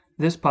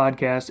This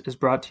podcast is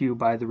brought to you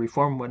by the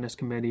Reformed Witness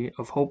Committee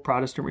of Hope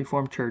Protestant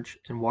Reformed Church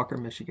in Walker,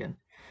 Michigan.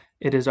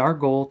 It is our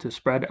goal to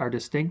spread our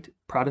distinct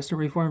Protestant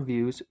Reformed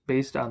views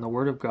based on the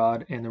Word of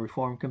God and the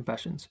Reformed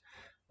Confessions.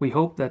 We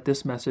hope that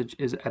this message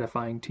is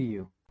edifying to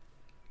you.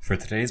 For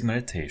today's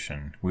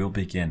meditation, we will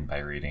begin by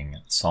reading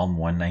Psalm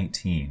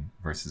 119,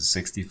 verses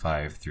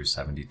 65 through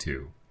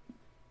 72.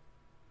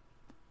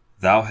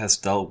 Thou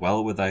hast dealt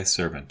well with thy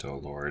servant, O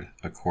Lord,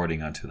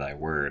 according unto thy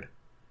word.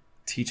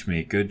 Teach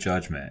me good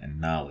judgment and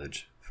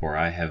knowledge, for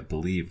I have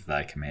believed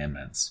thy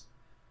commandments.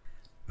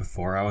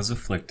 Before I was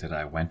afflicted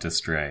I went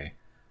astray,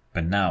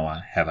 but now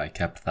have I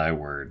kept thy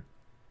word.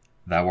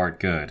 Thou art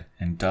good,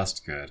 and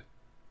dost good.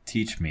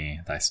 Teach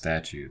me thy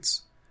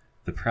statutes.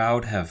 The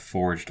proud have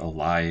forged a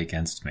lie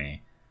against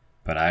me,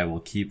 but I will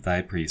keep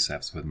thy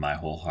precepts with my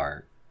whole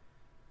heart.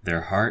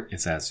 Their heart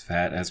is as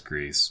fat as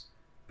grease,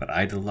 but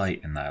I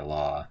delight in thy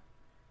law.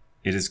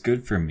 It is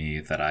good for me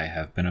that I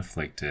have been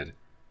afflicted,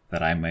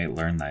 that I might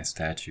learn thy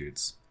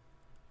statutes.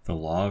 The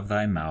law of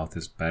thy mouth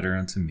is better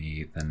unto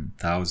me than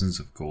thousands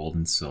of gold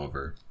and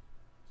silver.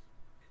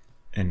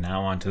 And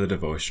now on to the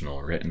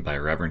devotional written by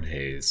Reverend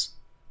Hayes.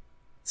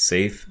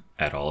 Safe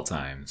at all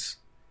times.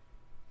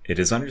 It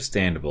is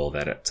understandable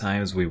that at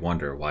times we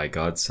wonder why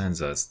God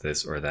sends us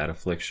this or that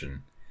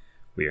affliction.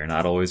 We are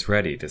not always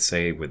ready to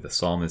say with the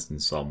psalmist in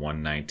Psalm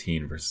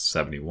 119, verse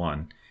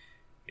 71,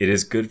 "It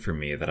is good for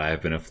me that I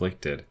have been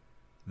afflicted,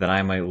 that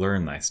I might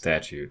learn thy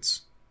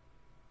statutes."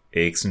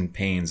 Aches and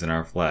pains in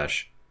our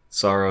flesh,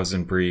 sorrows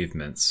and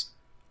bereavements,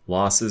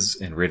 losses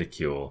and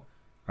ridicule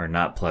are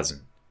not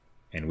pleasant,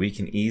 and we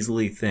can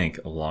easily think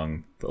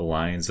along the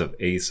lines of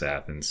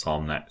Asaph in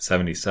Psalm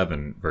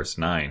 77, verse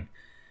 9,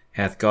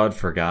 "Hath God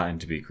forgotten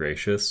to be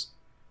gracious?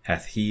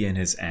 Hath he in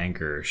his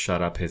anger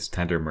shut up his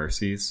tender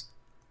mercies?"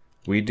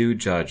 We do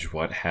judge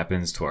what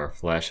happens to our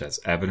flesh as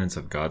evidence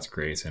of God's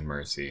grace and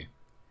mercy.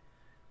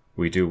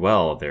 We do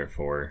well,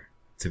 therefore,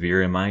 to be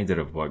reminded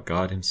of what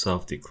God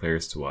himself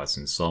declares to us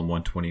in Psalm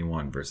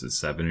 121, verses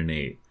 7 and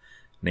 8,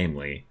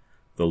 namely,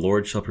 "The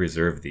Lord shall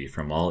preserve thee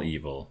from all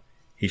evil.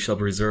 He shall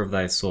preserve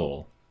thy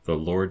soul. The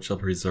Lord shall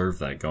preserve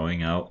thy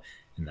going out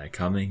and thy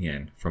coming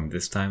in from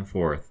this time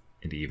forth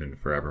and even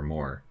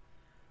forevermore."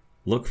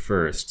 Look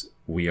first,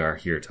 we are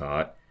here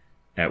taught,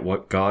 at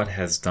what God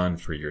has done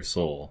for your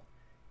soul,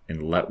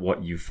 and let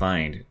what you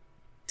find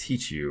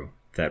teach you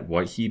that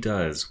what he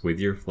does with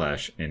your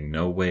flesh in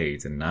no way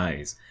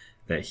denies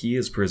that he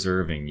is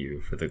preserving you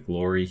for the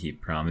glory he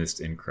promised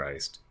in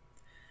Christ.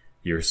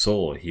 Your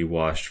soul he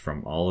washed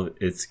from all of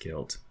its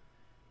guilt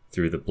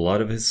through the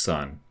blood of his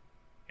Son,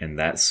 and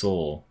that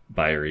soul,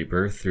 by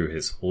rebirth through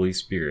his Holy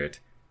Spirit,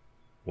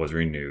 was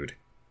renewed.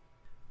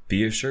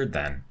 Be assured,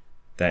 then,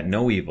 that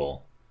no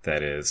evil,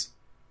 that is,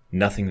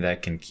 nothing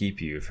that can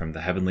keep you from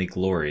the heavenly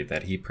glory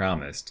that he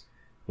promised,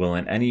 will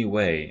in any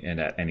way and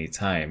at any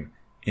time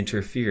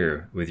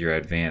interfere with your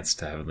advance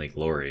to heavenly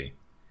glory.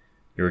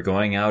 You're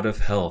going out of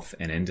health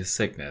and into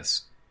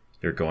sickness.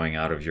 You're going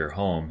out of your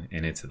home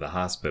and into the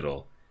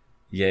hospital.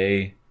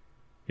 Yea,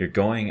 you're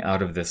going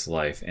out of this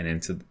life and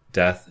into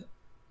death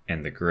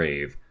and the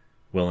grave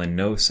will in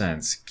no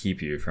sense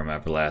keep you from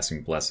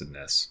everlasting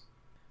blessedness.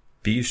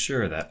 Be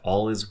sure that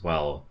all is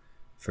well,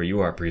 for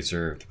you are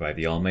preserved by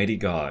the Almighty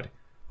God,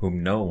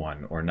 whom no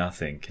one or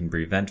nothing can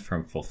prevent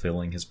from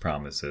fulfilling his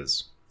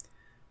promises.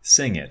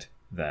 Sing it,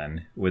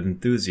 then, with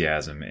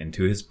enthusiasm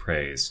into his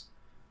praise.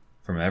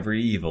 From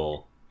every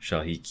evil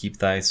shall he keep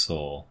thy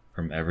soul,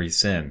 from every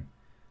sin.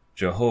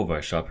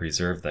 Jehovah shall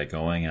preserve thy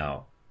going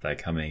out, thy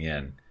coming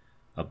in.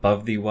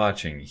 Above thee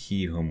watching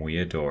he whom we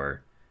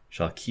adore,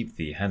 shall keep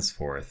thee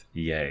henceforth,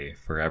 yea,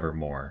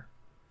 forevermore.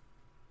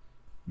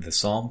 The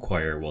Psalm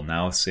Choir will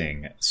now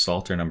sing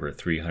Psalter number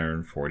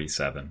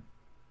 347.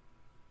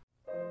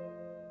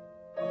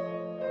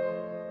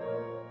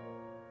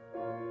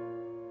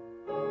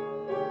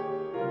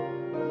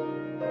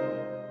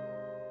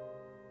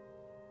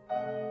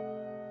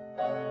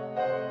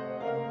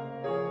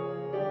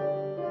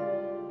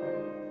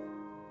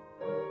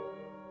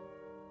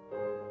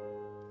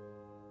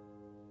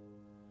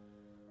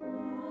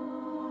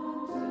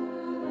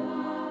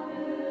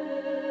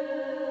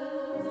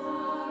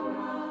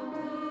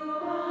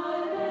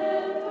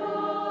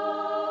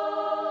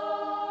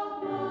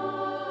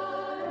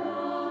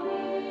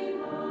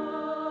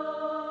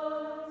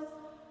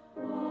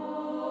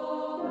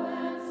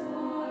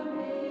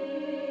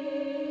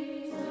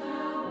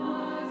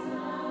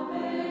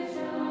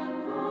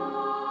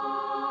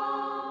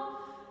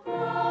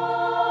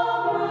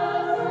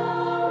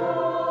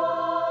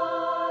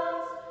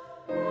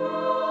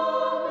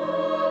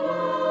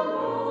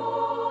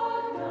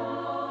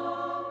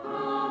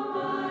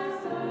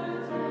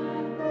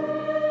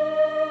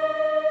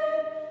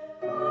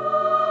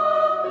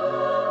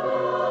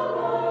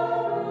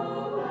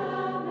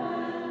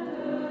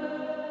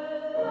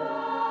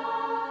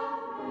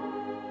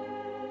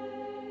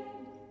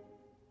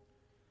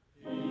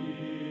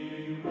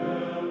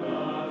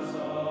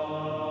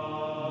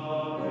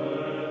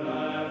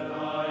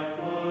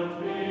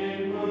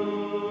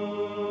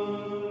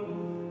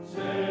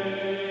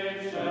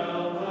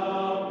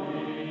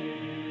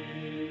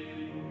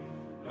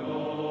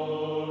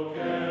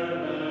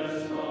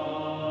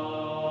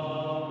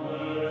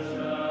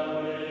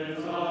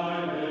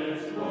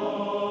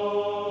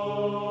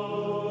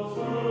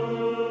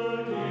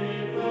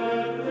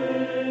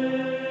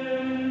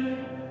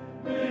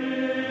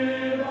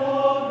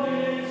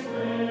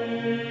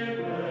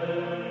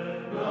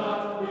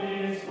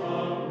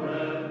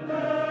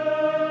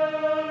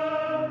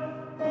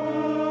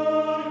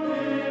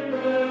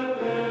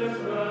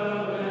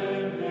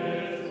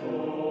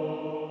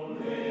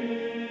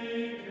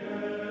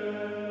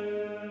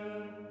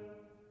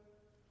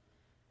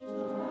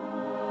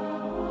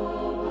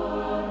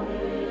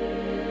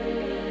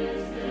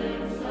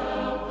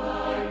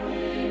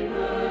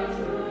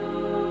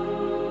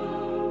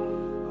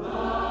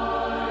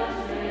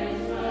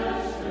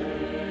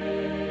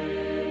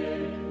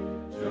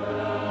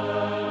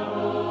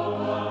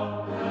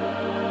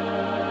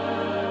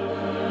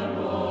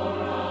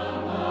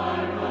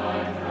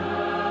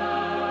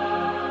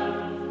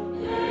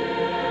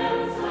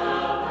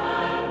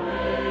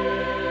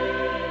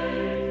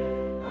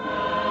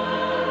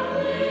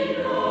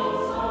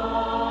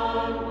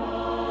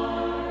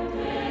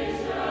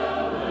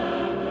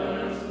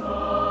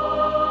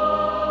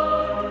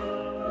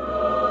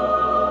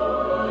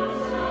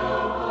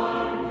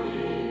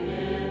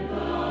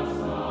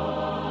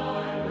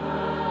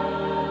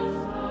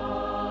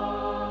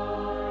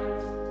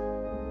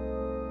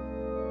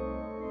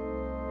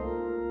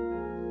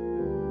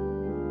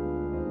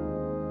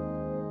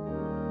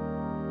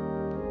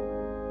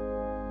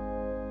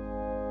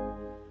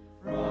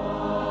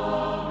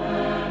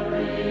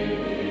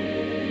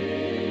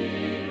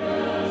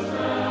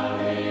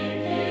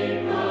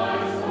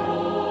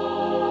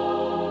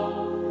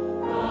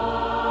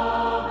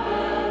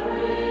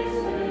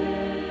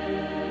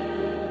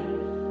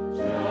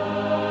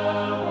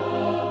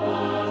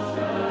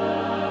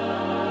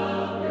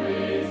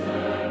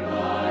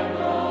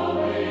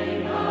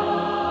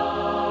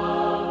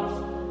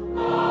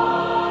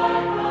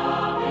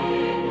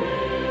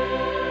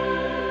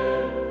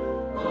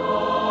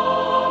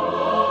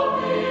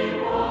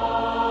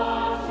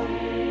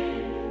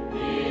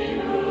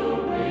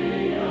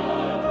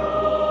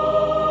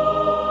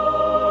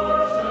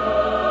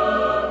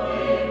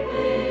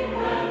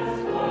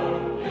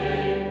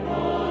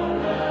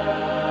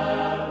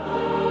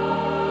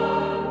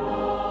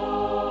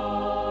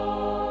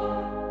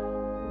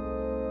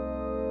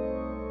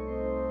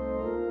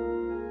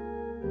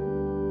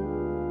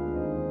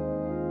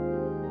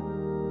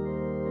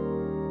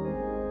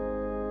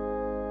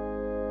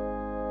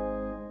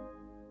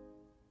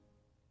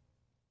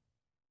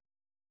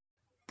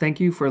 Thank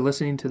you for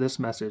listening to this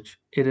message.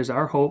 It is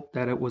our hope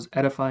that it was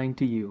edifying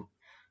to you.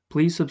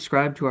 Please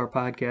subscribe to our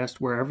podcast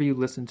wherever you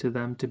listen to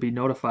them to be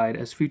notified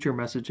as future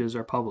messages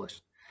are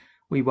published.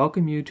 We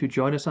welcome you to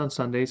join us on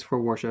Sundays for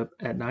worship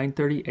at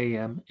 9:30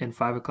 a.m. and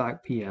 5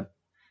 o'clock p.m.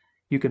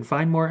 You can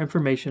find more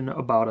information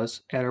about us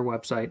at our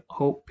website,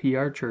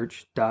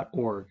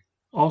 hopeprchurch.org.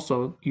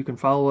 Also, you can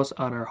follow us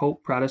on our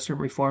Hope Protestant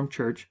Reformed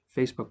Church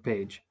Facebook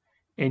page.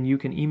 And you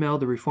can email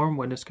the Reformed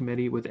Witness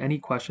Committee with any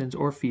questions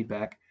or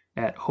feedback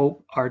at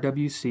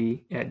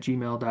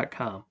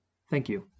hoperwc@gmail.com. Thank you.